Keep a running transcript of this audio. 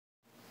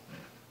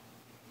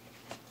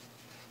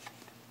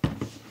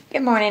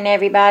Good morning,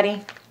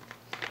 everybody.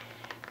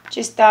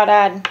 Just thought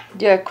I'd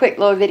do a quick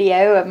little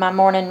video of my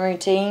morning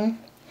routine.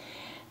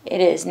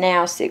 It is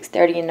now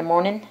 6:30 in the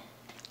morning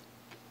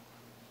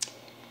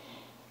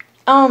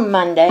on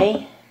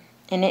Monday,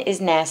 and it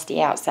is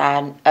nasty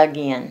outside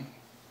again.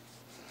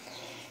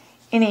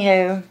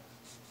 Anywho,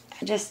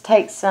 I just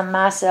take some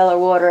micellar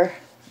water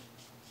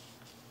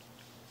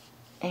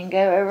and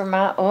go over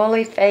my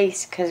oily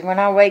face, because when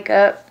I wake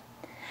up,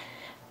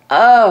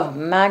 oh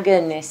my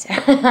goodness,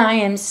 I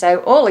am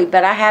so oily,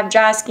 but I have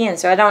dry skin,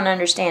 so I don't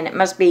understand. It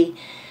must be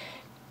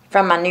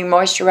from my new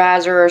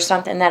moisturizer or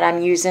something that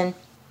I'm using.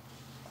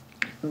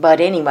 But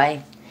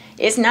anyway,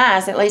 it's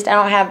nice. At least I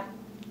don't have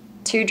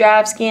too dry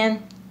of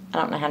skin. I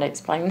don't know how to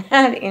explain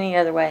that any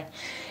other way.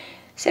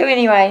 So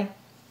anyway,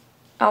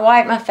 I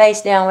wipe my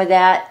face down with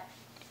that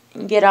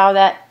and get all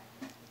that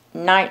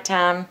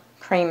nighttime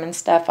cream and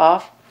stuff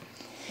off.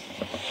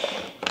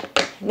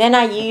 Then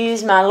I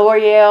use my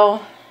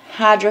L'Oreal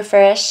Hydra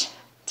Fresh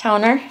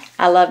toner.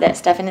 I love that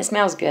stuff, and it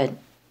smells good.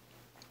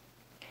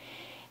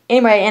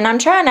 Anyway, and I'm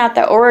trying out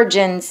the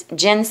Origins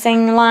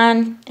Gin-zing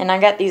line, and I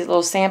got these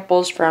little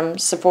samples from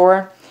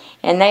Sephora,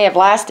 and they have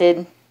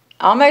lasted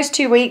almost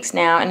 2 weeks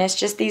now, and it's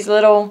just these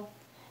little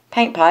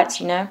paint pots,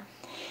 you know.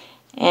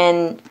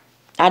 And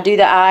I do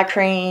the eye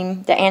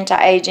cream, the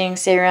anti-aging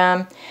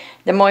serum,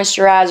 the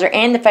moisturizer,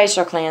 and the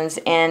facial cleanse.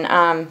 And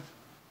of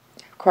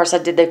course I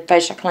did the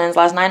facial cleanse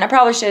last night. I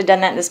probably should have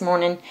done that this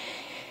morning,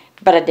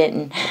 but I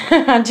didn't.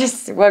 I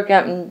just woke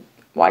up and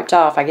wiped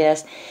off, I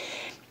guess.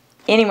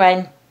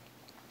 Anyway,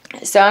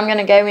 so I'm going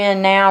to go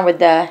in now with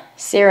the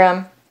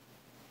serum.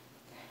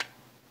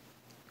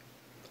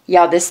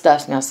 Y'all, this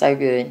stuff smells so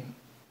good.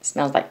 It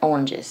smells like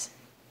oranges.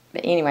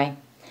 But anyway,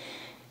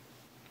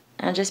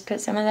 I just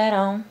put some of that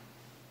on.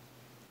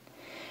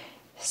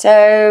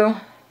 So,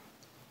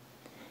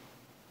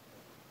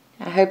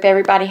 I hope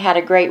everybody had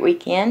a great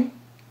weekend.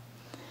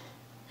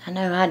 I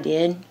know I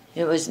did.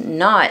 It was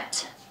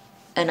not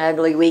an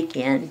ugly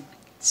weekend.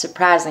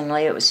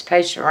 Surprisingly, it was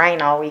supposed to rain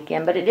all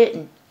weekend, but it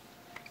didn't.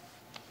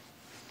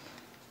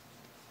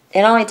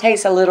 It only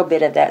takes a little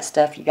bit of that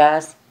stuff, you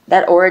guys.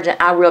 That Origin,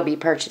 I will be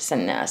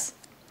purchasing this.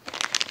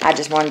 I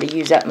just wanted to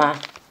use up my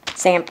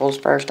samples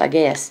first, I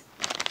guess.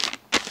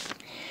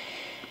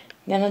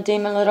 Gonna do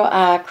my little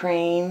eye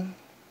cream.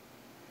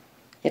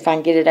 If I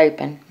can get it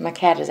open. My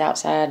cat is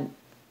outside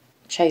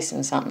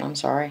chasing something, I'm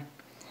sorry.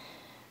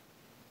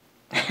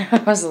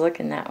 I was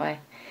looking that way.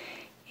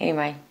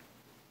 Anyway,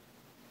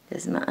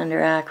 this is my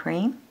under eye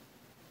cream.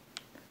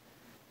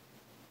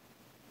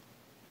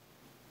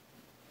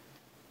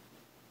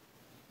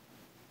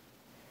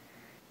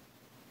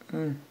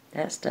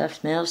 That stuff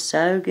smells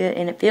so good,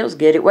 and it feels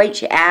good. It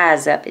wakes your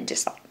eyes up. It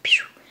just like,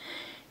 pew.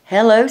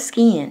 Hello,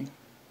 skin.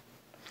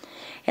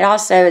 It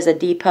also is a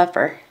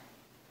depuffer.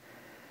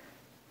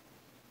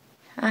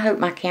 I hope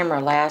my camera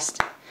lasts.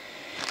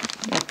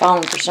 My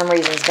phone, for some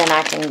reason, has been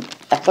acting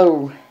a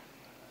fool.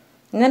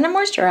 And then I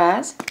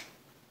moisturize.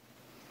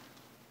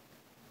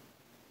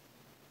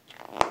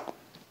 Gotta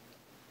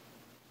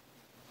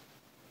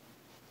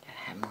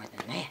have more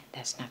than that.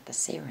 That's not the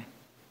serum.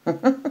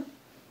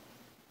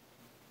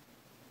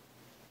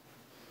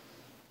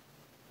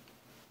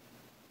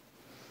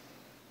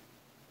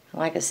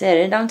 Like I said,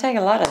 it don't take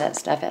a lot of that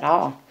stuff at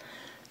all.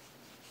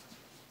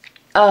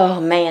 Oh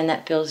man,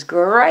 that feels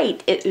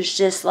great. It was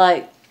just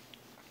like,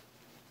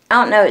 I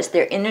don't know, it's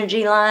their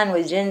energy line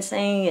with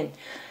ginseng, and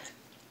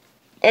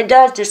it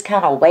does just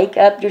kind of wake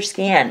up your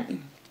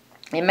skin.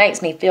 It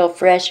makes me feel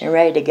fresh and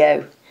ready to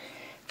go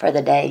for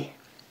the day.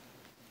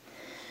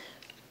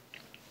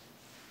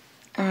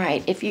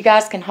 Alright, if you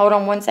guys can hold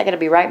on one second, I'll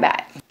be right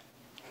back.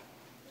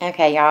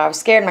 Okay, y'all, I was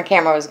scared my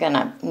camera was going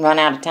to run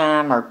out of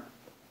time or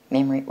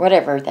memory,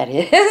 whatever that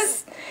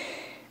is,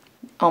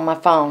 on my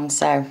phone.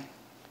 So,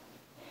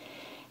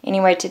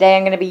 anyway, today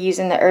I'm going to be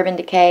using the Urban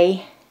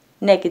Decay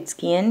Naked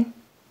Skin.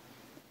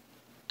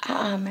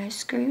 I almost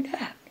screwed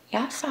up.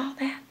 Y'all saw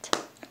that?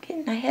 I'm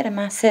getting ahead of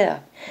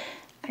myself.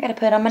 I got to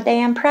put on my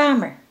damn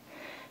primer.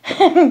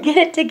 Get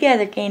it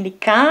together, Candy.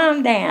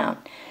 Calm down.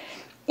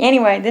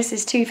 Anyway, this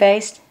is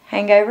Faced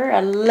Hangover.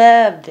 I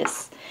love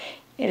this.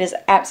 It is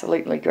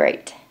absolutely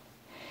great.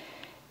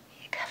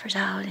 It covers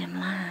all them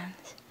lines.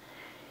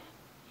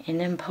 And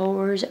them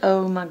pores,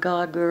 oh my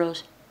God,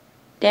 girls.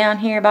 Down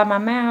here by my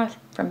mouth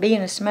from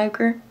being a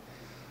smoker.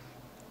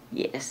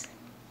 Yes.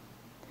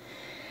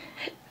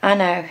 I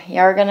know,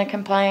 y'all are going to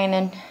complain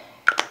and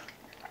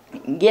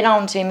get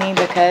on to me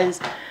because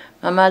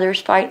my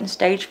mother's fighting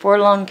stage 4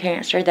 lung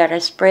cancer that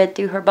has spread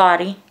through her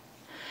body.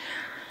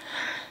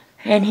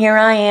 And here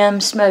I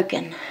am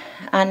smoking.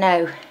 I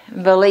know.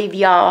 Believe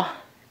y'all,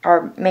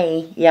 or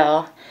me,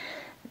 y'all,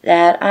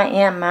 that I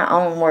am my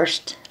own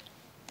worst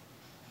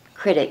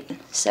critic,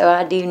 so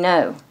I do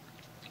know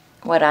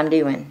what I'm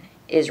doing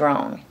is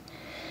wrong.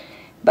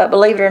 But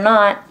believe it or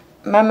not,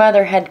 my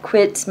mother had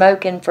quit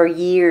smoking for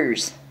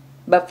years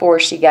before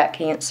she got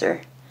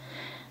cancer.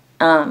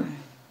 There's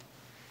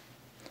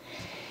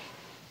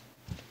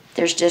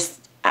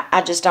just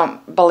I just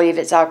don't believe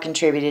it's all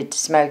contributed to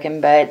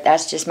smoking, but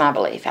that's just my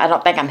belief. I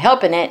don't think I'm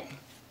helping it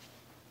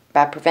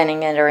by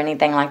preventing it or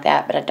anything like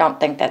that, but I don't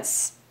think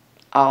that's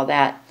all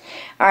that.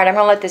 Alright, I'm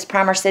going to let this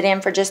primer sit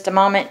in for just a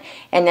moment,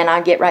 and then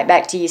I'll get right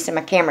back to you so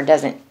my camera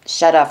doesn't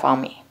shut off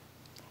on me.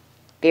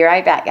 Be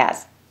right back,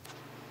 guys.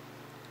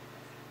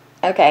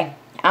 Okay,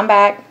 I'm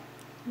back.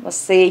 Let's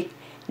see.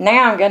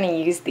 Now I'm going to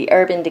use the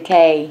Urban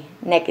Decay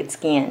Naked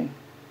Skin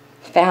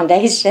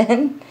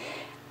foundation.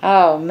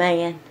 Oh,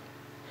 man.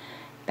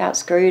 About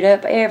screwed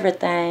up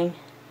everything.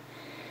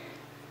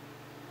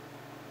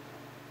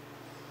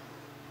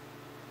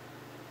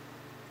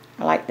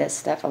 I like this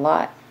stuff a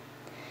lot.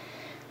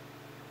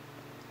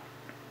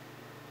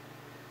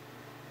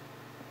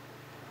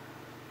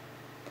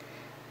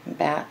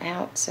 About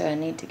out, so I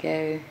need to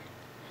go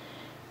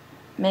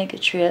make a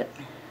trip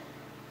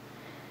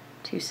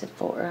to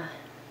Sephora.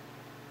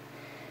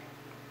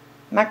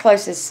 My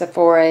closest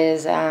Sephora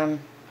is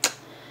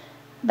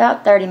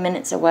about 30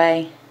 minutes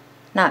away.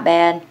 Not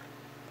bad.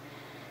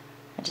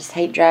 I just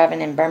hate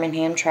driving in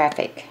Birmingham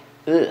traffic.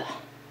 Ugh.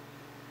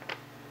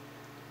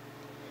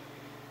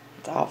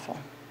 It's awful.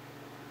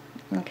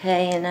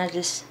 Okay, and I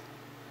just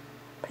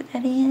put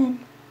that in.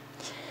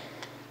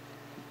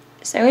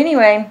 So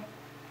anyway,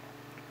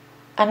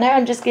 I know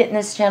I'm just getting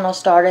this channel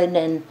started,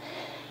 and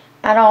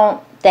I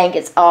don't think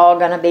it's all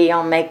going to be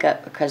on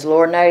makeup, because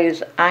Lord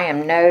knows I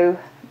am no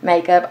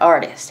makeup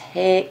artist.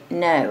 Heck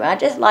no. I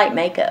just like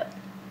makeup.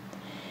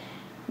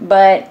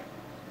 But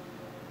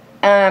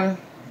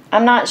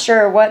I'm not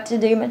sure what to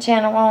do my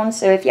channel on,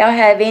 so if y'all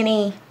have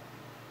any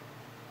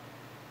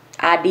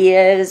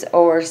ideas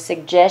or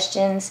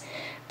suggestions,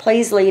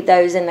 please leave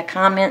those in the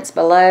comments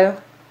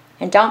below.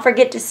 And don't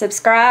forget to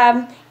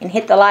subscribe and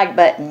hit the like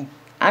button.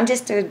 I'm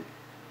just a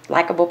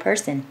likable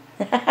person.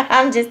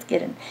 I'm just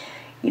kidding.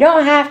 You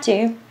don't have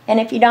to. And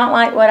if you don't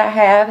like what I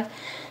have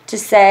to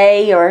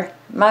say or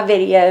my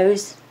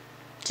videos,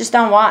 just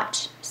don't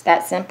watch. It's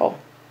that simple.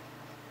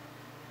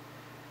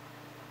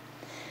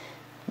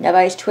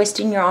 Nobody's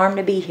twisting your arm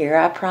to be here,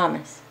 I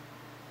promise.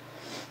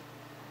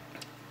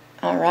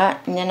 Alright,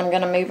 and then I'm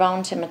going to move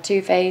on to my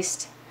Too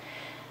Faced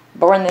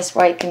Born This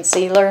Way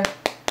Concealer.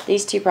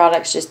 These two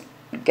products just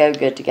go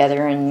good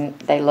together, and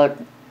they look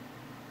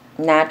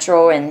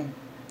natural, and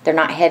they're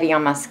not heavy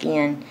on my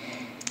skin.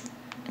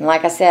 And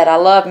like I said, I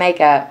love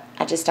makeup.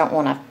 I just don't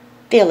want to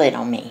feel it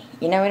on me.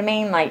 You know what I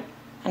mean? Like,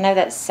 I know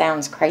that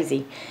sounds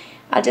crazy.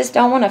 I just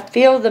don't want to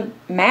feel the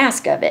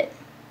mask of it.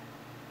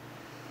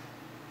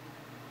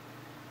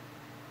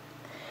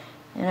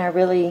 And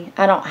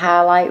I don't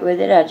highlight with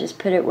it. I just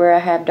put it where I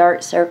have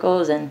dark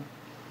circles and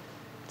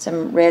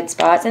some red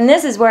spots. And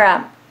this is where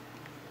I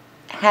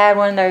had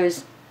one of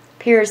those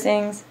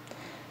piercings.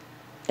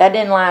 That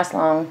didn't last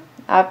long.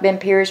 I've been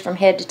pierced from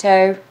head to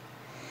toe.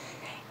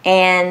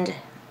 And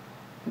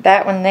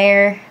that one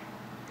there,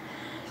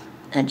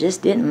 I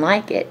just didn't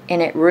like it.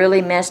 And it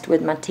really messed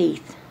with my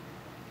teeth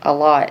a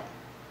lot.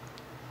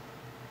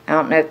 I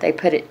don't know if they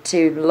put it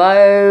too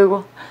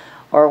low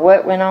or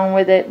what went on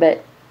with it,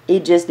 but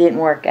it just didn't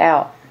work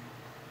out.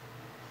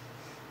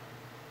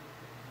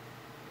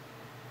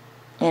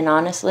 And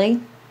honestly,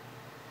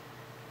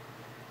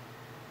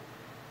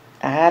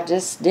 I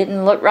just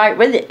didn't look right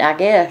with it, I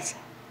guess.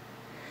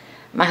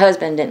 My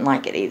husband didn't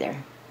like it either.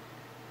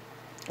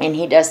 And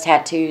he does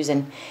tattoos,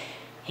 and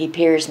he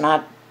pierced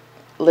my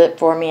lip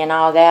for me and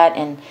all that,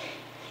 and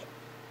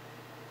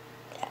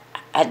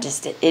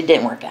it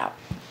didn't work out.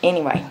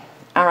 Anyway,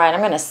 alright, I'm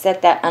going to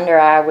set that under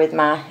eye with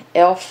my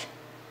e.l.f.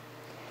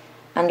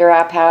 under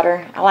eye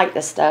powder. I like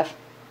this stuff.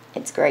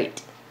 It's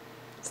great.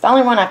 It's the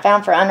only one I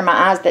found for under my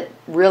eyes that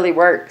really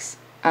works.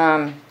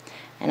 And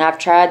I've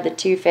tried the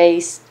Too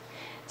Faced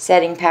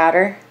setting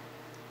powder,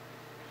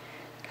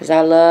 because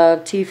I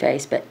love Too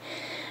Faced, but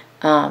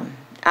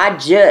I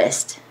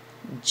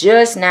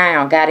just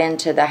now got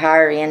into the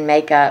higher end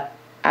makeup.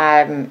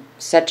 I'm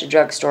such a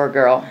drugstore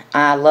girl.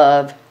 I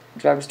love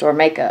drugstore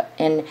makeup.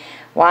 And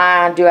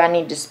why do I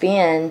need to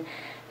spend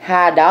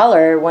high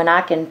dollar when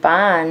I can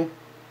find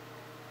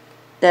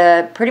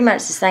pretty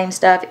much the same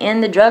stuff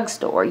in the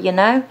drugstore, you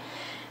know?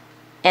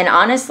 And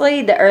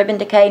honestly, the Urban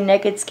Decay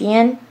Naked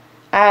Skin,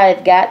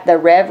 I've got the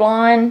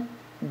Revlon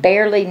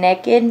Barely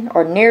Naked,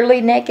 or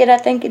Nearly Naked, I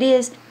think it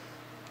is.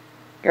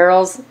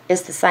 Girls,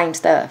 it's the same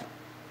stuff.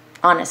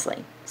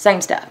 Honestly,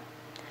 same stuff.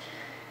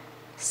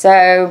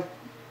 So,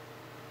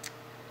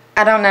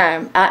 I don't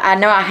know. I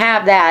know I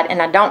have that,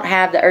 and I don't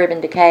have the Urban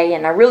Decay,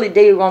 and I really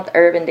do want the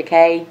Urban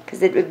Decay,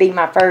 because it would be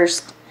my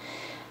first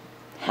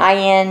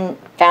high-end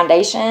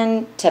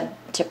foundation to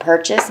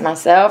purchase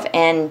myself,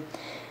 and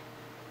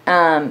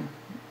I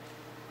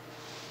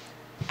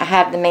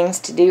have the means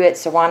to do it,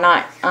 so why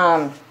not?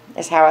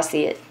 That's how I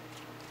see it.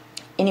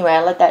 Anyway,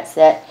 I let that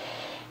set,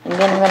 and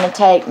then I'm going to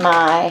take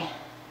my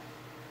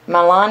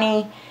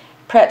Maybelline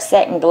Prep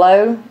Set and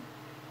Glow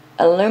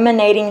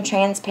Illuminating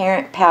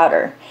Transparent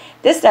Powder.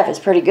 This stuff is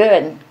pretty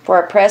good for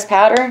a pressed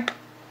powder.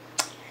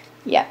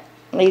 Yeah,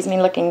 leaves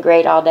me looking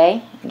great all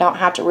day. I don't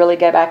have to really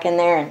go back in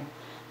there and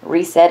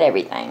reset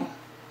everything.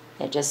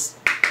 It just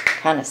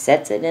kind of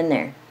sets it in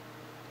there.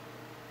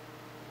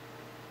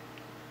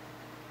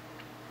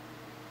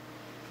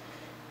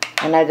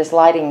 I know this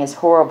lighting is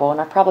horrible,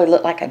 and I probably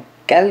look like a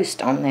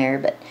ghost on there,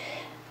 but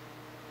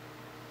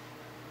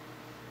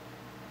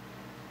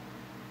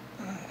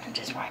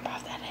just wipe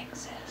off that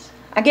excess.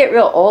 I get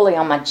real oily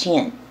on my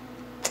chin.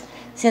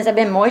 Since I've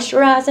been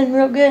moisturizing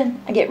real good,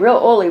 I get real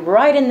oily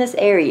right in this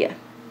area.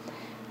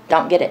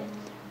 Don't get it.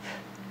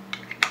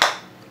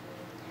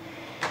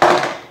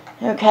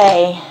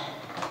 Okay,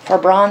 for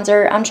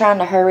bronzer, I'm trying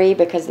to hurry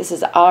because this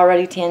is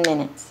already 10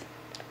 minutes.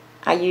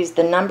 I used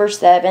the number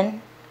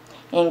 7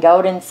 in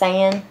Golden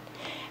Sand.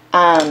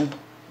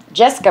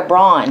 Jessica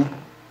Braun,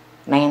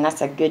 man,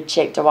 that's a good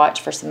chick to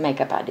watch for some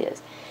makeup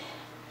ideas.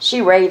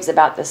 She raves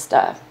about this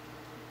stuff.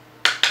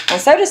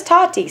 And so does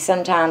Tati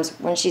sometimes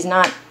when she's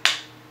not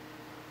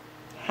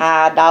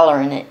high dollar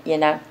in it, you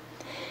know.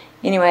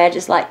 Anyway, I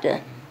just like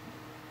to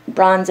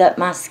bronze up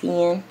my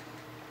skin,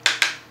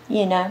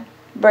 you know.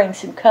 Bring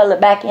some color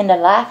back into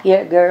life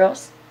here,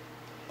 girls.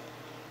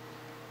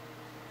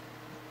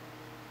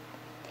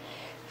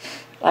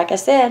 Like I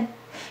said,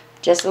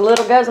 just a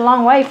little goes a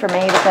long way for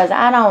me because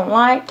I don't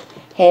like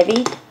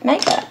heavy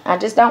makeup. I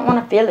just don't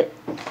want to feel it.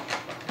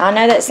 I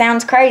know that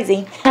sounds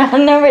crazy. I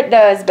know it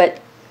does, but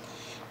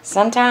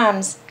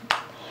sometimes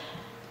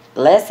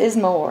less is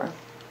more.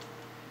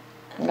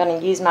 I'm going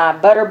to use my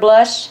Butter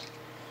Blush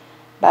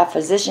by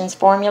Physicians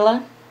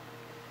Formula.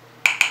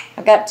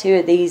 I've got 2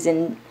 of these,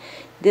 and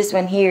this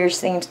one here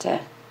seems to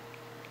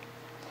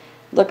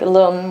look a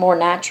little more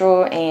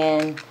natural,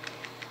 and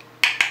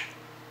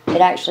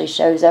it actually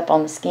shows up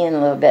on the skin a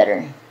little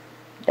better.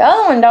 The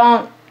other one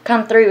don't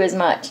come through as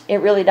much. It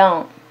really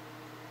don't.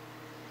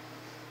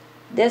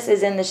 This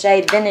is in the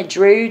shade Vintage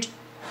Rouge,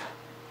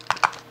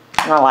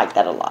 and I like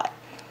that a lot.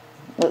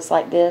 Looks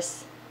like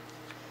this.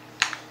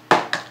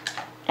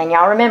 And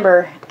y'all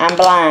remember, I'm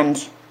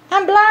blind.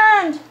 I'm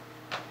blind!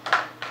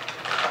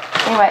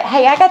 Anyway,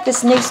 hey, I got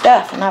this new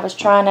stuff, and I was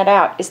trying it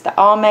out. It's the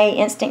Almay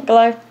Instant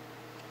Glow.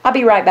 I'll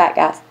be right back,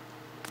 guys.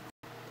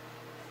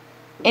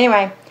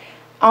 Anyway,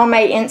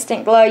 Almay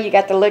Instant Glow. You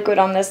got the liquid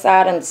on this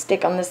side and the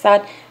stick on this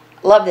side.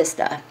 Love this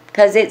stuff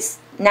because it's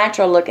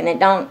natural looking. It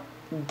don't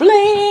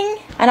bling.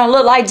 I don't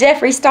look like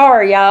Jeffree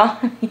Star, y'all.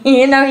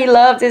 You know he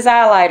loves his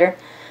highlighter.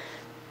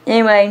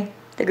 Anyway,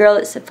 the girl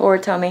at Sephora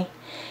told me,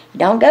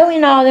 don't go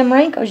in all them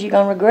wrinkles. You're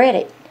going to regret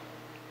it.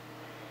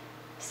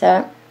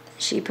 So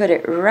she put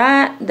it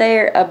right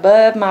there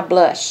above my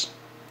blush.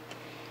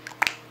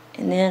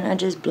 And then I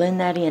just blend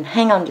that in.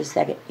 Hang on just a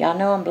second. Y'all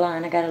know I'm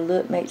blind. I got to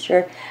look, make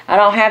sure I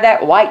don't have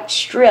that white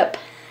strip.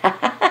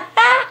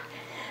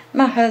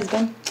 My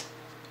husband,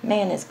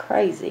 man, is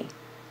crazy.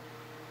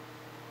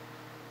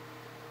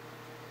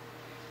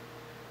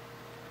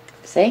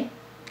 See?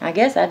 I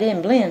guess I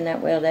didn't blend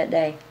that well that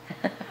day.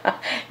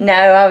 No,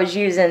 I was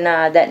using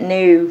that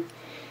new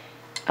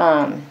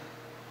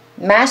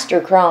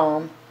Master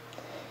Chrome.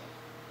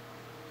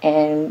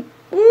 And,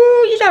 ooh,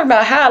 you talking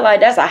about highlight.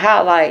 That's a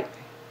highlight.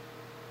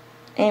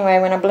 Anyway,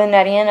 when I blend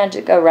that in, I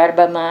just go right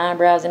above my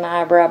eyebrows and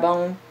my eyebrow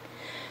bone.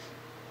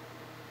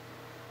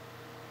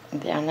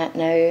 Down that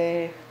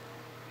nose.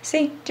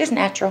 See? Just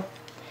natural.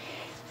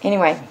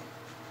 Anyway.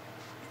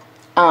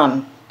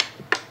 I'm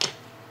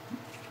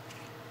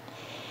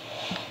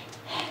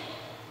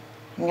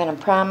going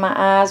to prime my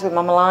eyes with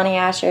my Milani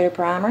eyeshadow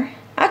primer.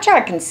 I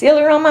tried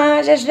concealer on my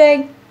eyes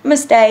yesterday.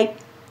 Mistake.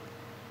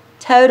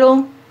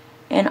 Total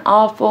and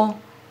awful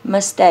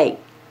mistake.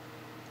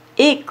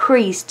 It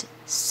creased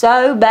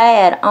so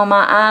bad on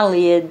my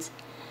eyelids.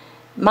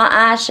 My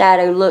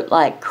eyeshadow looked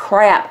like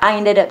crap. I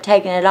ended up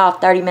taking it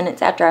off 30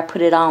 minutes after I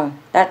put it on.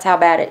 That's how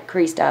bad it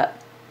creased up.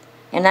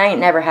 And that ain't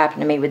never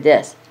happened to me with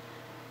this.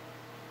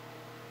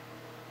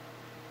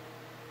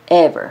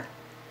 Ever.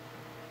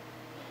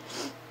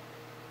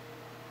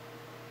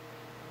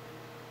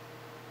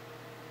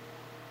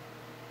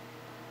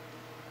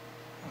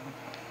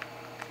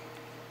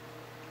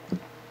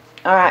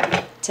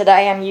 Alright,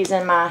 today I'm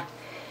using my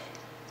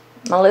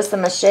Melissa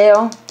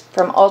Michelle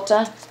from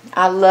Ulta.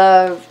 I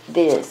love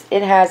this.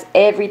 It has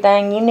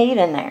everything you need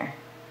in there.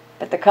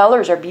 But the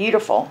colors are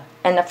beautiful.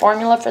 And the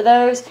formula for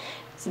those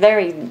is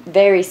very,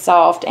 very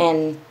soft,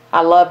 and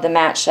I love the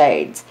matte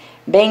shades.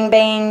 Bing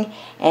Bing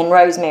and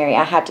Rosemary,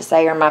 I have to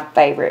say, are my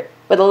favorite.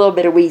 With a little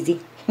bit of Wheezy.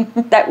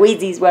 That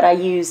Wheezy is what I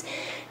use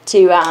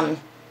to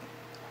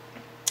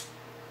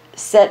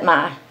set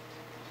my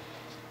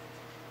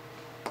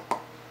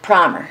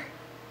primer.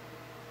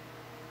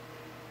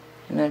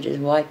 And I just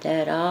wipe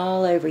that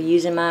all over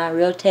using my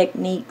Real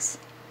Techniques.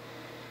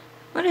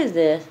 What is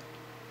this?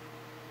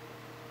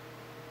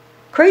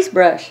 Crease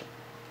brush.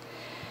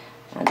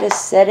 I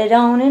just set it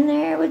on in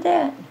there with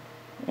that.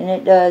 And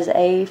it does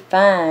a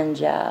fine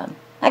job.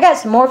 I got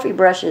some Morphe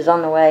brushes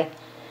on the way.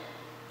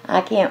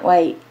 I can't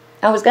wait.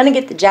 I was going to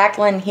get the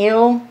Jaclyn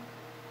Hill.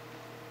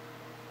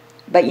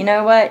 But you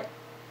know what?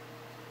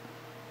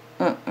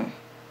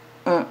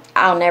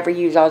 I'll never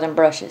use all them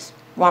brushes.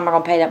 Why am I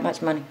going to pay that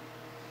much money?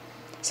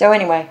 So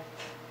anyway,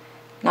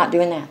 not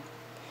doing that.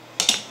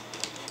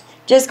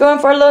 Just going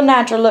for a little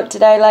natural look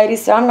today,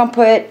 ladies. So I'm going to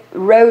put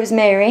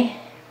Rosemary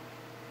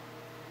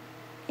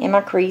in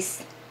my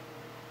crease.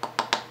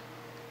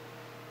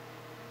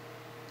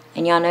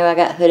 And y'all know I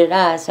got hooded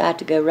eyes, so I have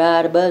to go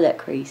right above that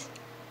crease.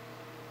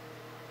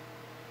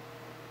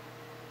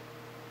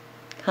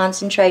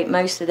 Concentrate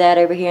most of that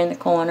over here in the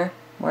corner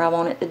where I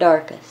want it the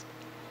darkest.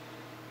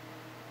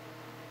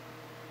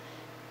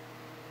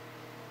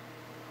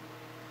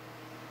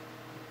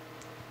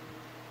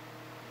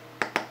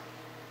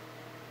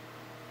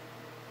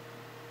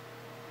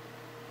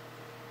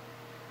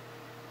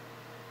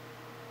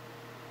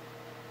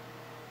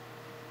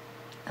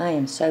 I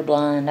am so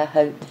blind. I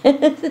hope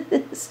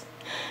this.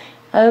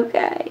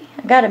 Okay.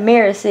 I got a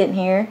mirror sitting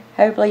here.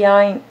 Hopefully y'all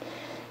ain't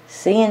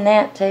seeing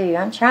that too.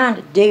 I'm trying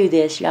to do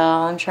this,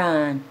 y'all. I'm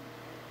trying.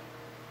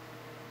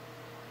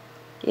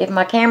 If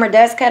my camera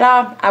does cut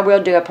off, I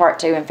will do a part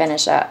 2 and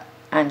finish up.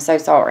 I'm so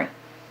sorry.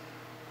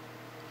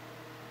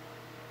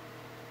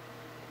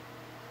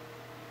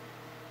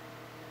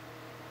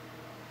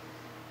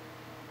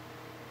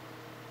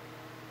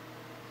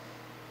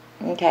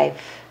 Okay.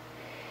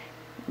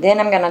 Then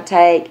I'm going to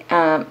take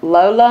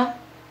Lola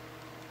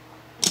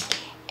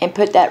and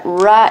put that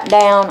right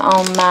down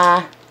on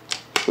my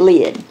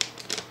lid.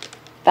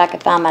 If I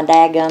can find my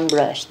daggum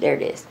brush. There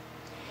it is.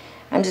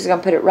 I'm just going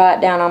to put it right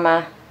down on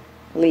my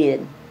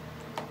lid.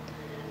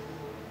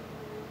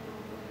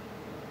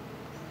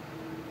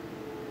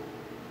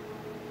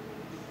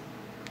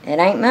 It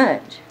ain't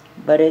much,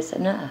 but it's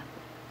enough.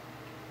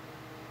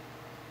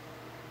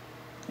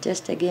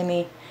 Just to give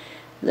me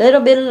a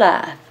little bit of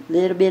life.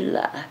 Little bit of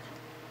life.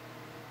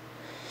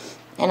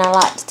 And I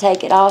like to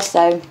take it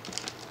also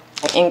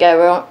and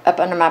go up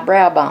under my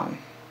brow bone.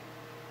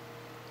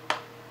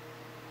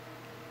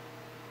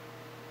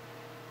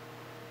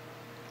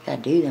 Gotta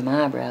do them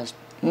eyebrows.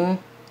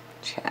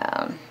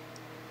 Child.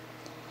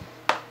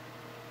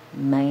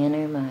 Man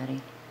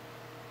almighty.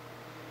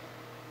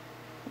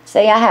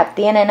 See, I have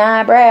thinning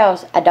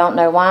eyebrows. I don't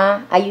know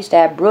why. I used to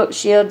have Brooke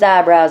Shields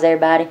eyebrows,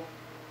 everybody.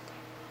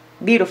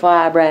 Beautiful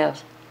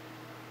eyebrows.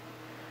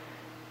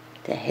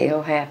 What the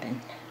hell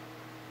happened?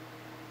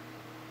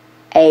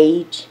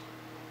 Age.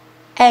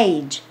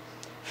 Age.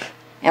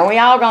 And we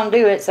all gonna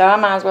do it, so I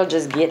might as well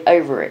just get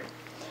over it.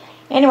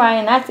 Anyway,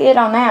 and that's it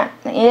on that.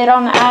 It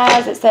on the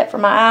eyes, except for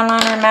my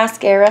eyeliner and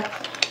mascara.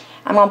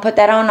 I'm gonna put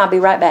that on and I'll be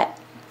right back.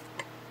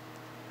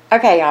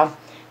 Okay, y'all.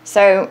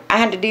 So, I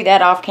had to do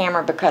that off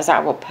camera because I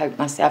will poke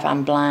myself.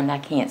 I'm blind, I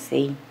can't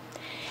see.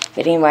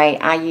 But anyway,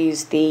 I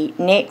used the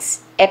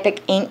NYX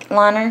Epic Ink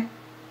Liner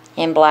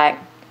in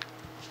black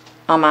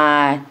on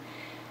my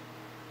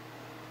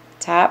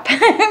top.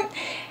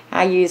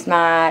 I used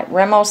my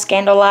Rimmel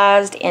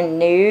Scandalized in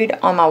nude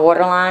on my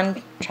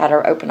waterline. Try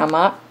to open them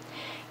up.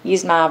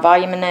 Used my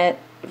voluminous,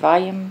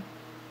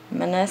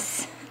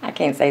 I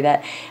can't say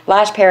that,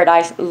 Lash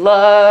Paradise.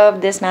 Love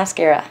this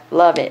mascara.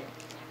 Love it.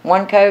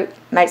 One coat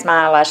makes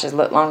my eyelashes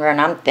look longer, and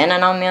I'm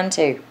thinning on them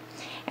too.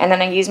 And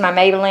then I use my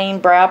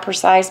Maybelline Brow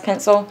Precise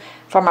Pencil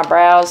for my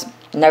brows.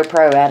 No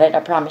pro at it, I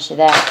promise you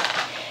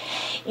that.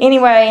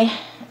 Anyway,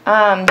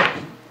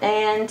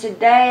 and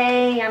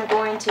today I'm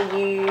going to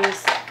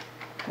use...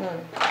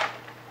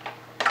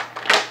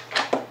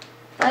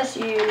 let's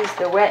use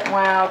the Wet n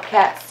Wild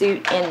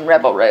Catsuit in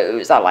Rebel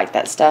Rose. I like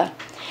that stuff.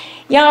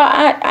 Y'all,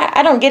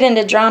 I don't get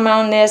into drama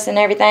on this and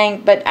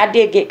everything, but I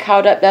did get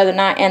caught up the other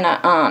night in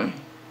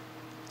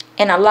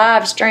a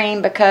live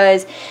stream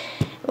because,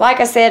 like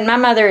I said, my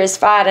mother is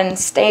fighting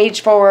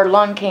stage 4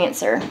 lung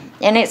cancer,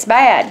 and it's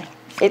bad.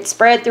 It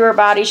spread through her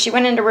body. She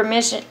went into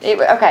remission.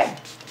 Okay.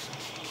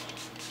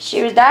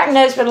 She was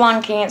diagnosed with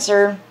lung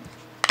cancer,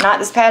 not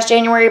this past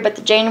January, but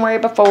the January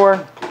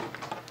before.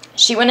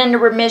 She went into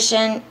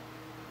remission,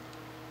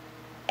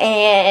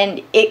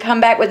 and it come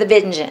back with a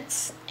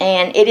vengeance.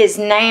 And it is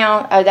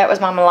now, oh, that was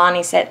my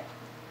Milani set.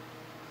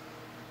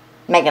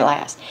 Make it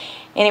last.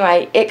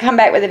 Anyway, it come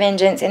back with a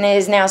vengeance, and it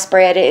is now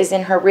spread. It is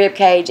in her rib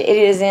cage. It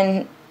is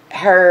in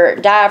her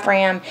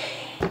diaphragm.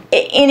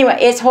 Anyway,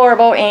 it's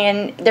horrible,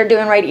 and they're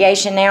doing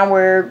radiation now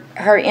where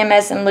her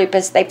MS and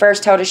lupus, they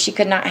first told us she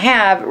could not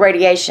have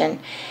radiation,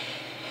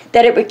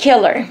 that it would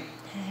kill her.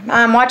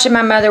 I'm watching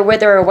my mother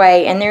wither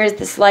away, and there's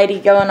this lady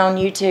going on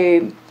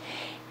YouTube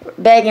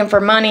begging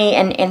for money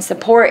and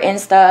support and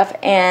stuff,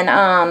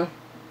 and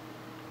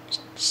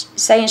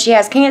saying she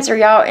has cancer,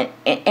 y'all,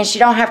 and she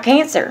don't have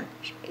cancer.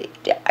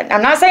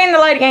 I'm not saying the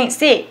lady ain't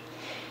sick.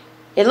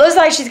 It looks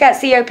like she's got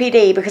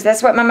COPD because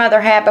that's what my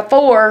mother had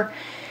before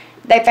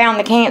they found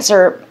the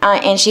cancer,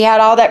 and she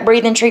had all that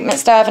breathing treatment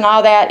stuff and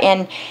all that,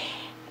 and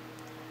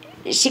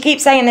she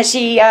keeps saying that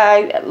she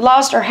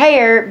lost her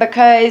hair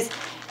because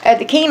of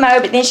the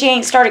chemo, but then she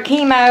ain't started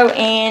chemo,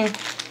 and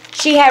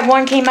she had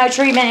one chemo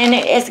treatment, and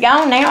it's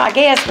gone now, I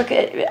guess,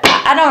 because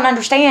I don't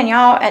understand,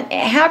 y'all. And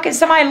how can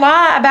somebody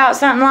lie about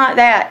something like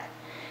that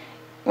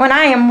when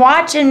I am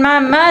watching my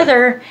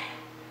mother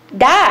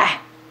die?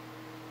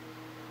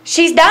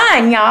 She's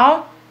dying,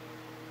 y'all.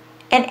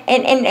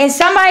 And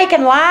somebody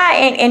can lie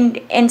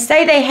and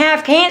say they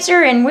have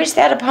cancer and wish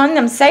that upon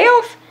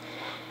themselves?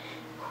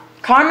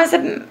 Karma's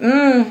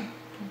a,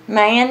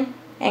 man.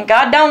 And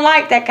God don't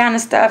like that kind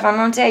of stuff. I'm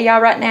going to tell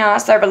y'all right now, I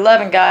serve a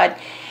loving God.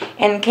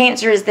 And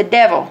cancer is the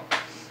devil.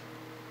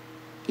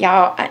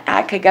 Y'all,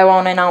 I could go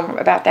on and on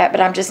about that, but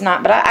I'm just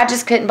not. But I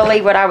just couldn't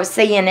believe what I was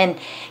seeing. And,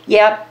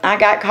 yep, I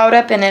got caught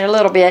up in it a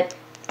little bit.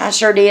 I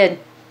sure did.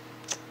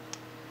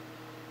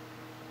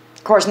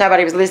 Of course,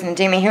 nobody was listening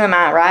to me. Who am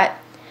I, right?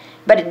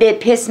 But it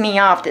did piss me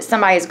off that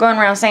somebody is going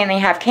around saying they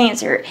have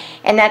cancer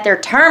and that they're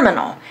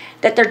terminal.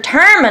 That they're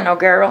terminal,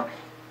 girl.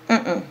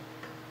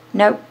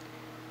 Nope.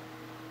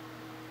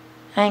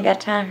 I ain't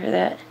got time for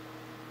that.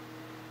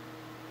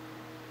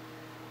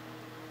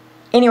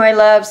 Anyway,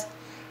 loves,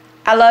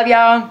 I love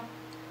y'all.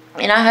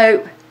 And I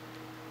hope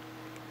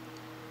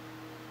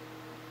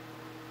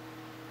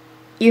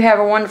you have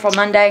a wonderful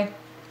Monday.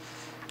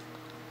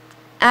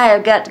 I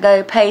have got to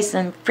go pay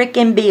some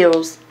freaking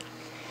bills.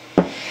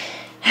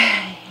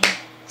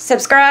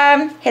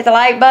 Subscribe, hit the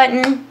like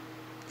button.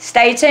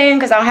 Stay tuned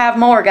because I'll have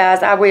more,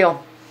 guys. I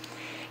will.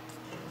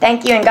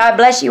 Thank you and God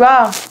bless you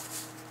all.